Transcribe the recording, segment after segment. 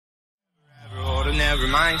but never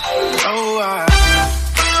mind. Oh,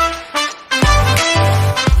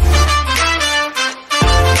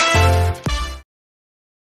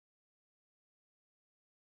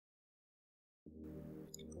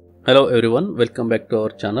 Hello everyone, welcome back to our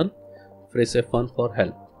channel Press F1 for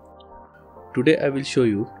help. Today I will show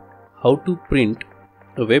you how to print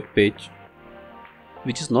a web page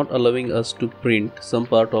which is not allowing us to print some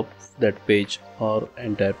part of that page or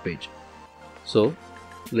entire page. So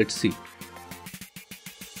let's see.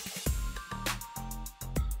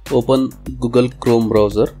 Open Google Chrome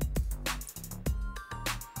browser.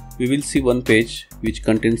 We will see one page which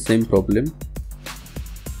contains same problem.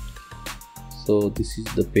 So this is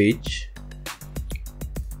the page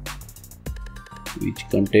which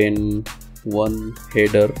contain one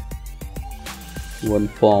header, one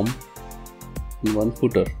form and one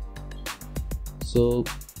footer. So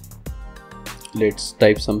let's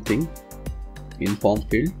type something in form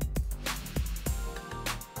field.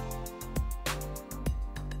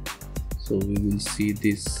 So we will see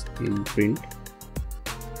this in print.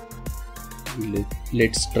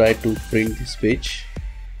 Let's try to print this page.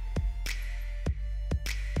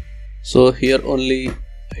 So here only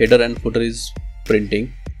header and footer is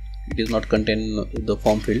printing. It is not contain the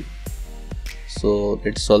form field. So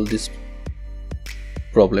let's solve this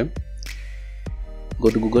problem. Go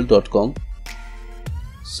to google.com,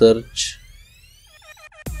 search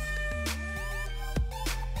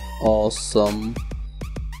awesome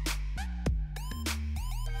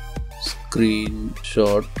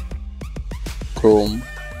screenshot Chrome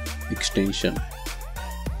extension.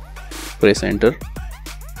 Press enter.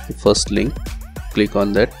 The first link, click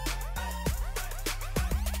on that.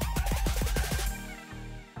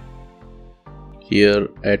 Here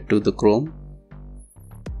add to the Chrome.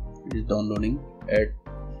 It is downloading. Add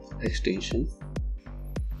extension.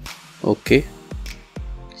 Okay,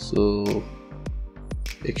 so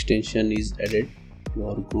extension is added to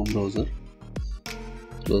our Chrome browser.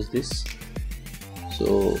 Close this.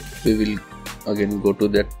 So we will again go to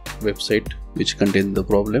that website which contains the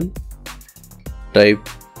problem. Type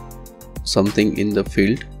something in the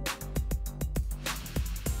field.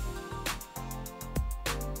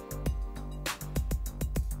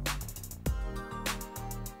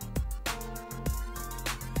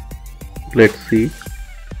 Let's see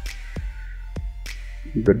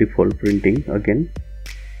the default printing again.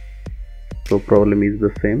 So problem is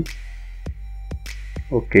the same.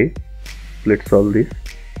 Okay, let's solve this.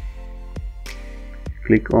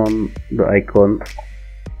 Click on the icon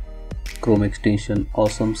Chrome extension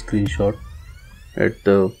awesome screenshot at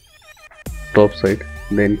the top side,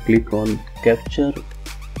 then click on capture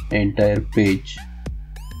entire page.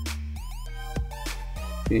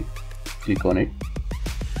 Okay, click on it.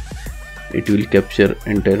 It will capture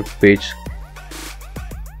entire page.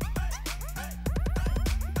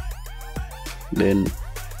 Then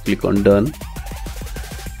click on done.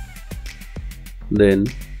 Then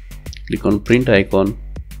click on print icon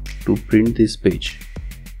to print this page.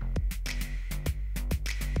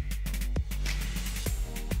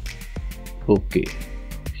 Okay,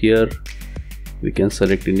 here we can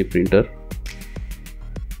select any printer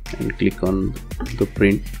and click on the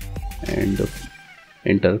print and the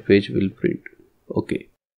entire page will print. Okay.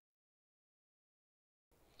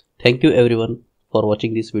 Thank you everyone for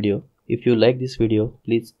watching this video. If you like this video,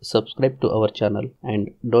 please subscribe to our channel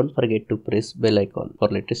and don't forget to press bell icon for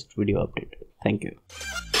latest video update. Thank you.